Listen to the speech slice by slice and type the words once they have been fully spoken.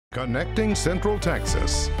Connecting Central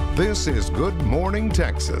Texas. This is Good Morning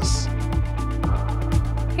Texas.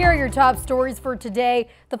 Here are your top stories for today.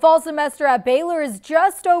 The fall semester at Baylor is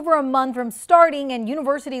just over a month from starting, and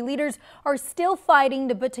university leaders are still fighting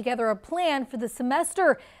to put together a plan for the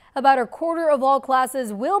semester. About a quarter of all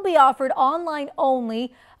classes will be offered online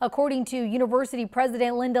only. According to University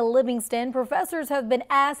President Linda Livingston, professors have been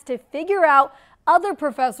asked to figure out other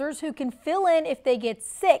professors who can fill in if they get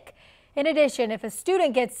sick. In addition, if a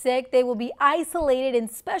student gets sick, they will be isolated in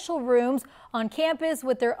special rooms on campus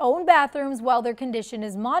with their own bathrooms while their condition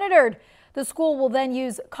is monitored. The school will then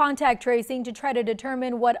use contact tracing to try to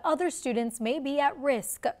determine what other students may be at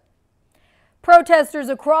risk. Protesters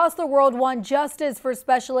across the world want justice for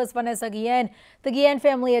specialist Vanessa Guillen. The Guillen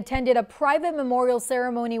family attended a private memorial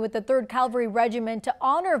ceremony with the 3rd Cavalry Regiment to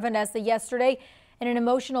honor Vanessa yesterday. In an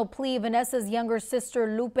emotional plea, Vanessa's younger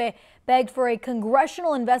sister, Lupe, begged for a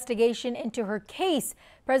congressional investigation into her case.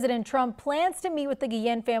 President Trump plans to meet with the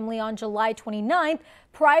Guillen family on July 29th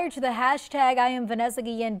prior to the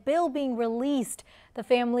 #IamVanessaGuillen bill being released. The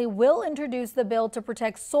family will introduce the bill to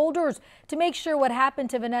protect soldiers to make sure what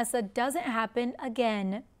happened to Vanessa doesn't happen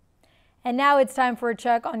again. And now it's time for a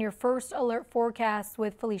check on your first alert forecast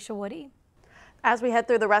with Felicia Woody. As we head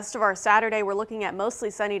through the rest of our Saturday, we're looking at mostly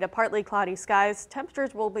sunny to partly cloudy skies.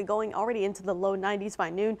 Temperatures will be going already into the low 90s by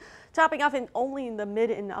noon, topping off only in the mid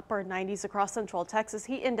and upper 90s across central Texas.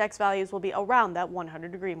 Heat index values will be around that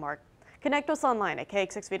 100-degree mark. Connect us online at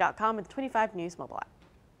KXXV.com and the 25 News mobile app.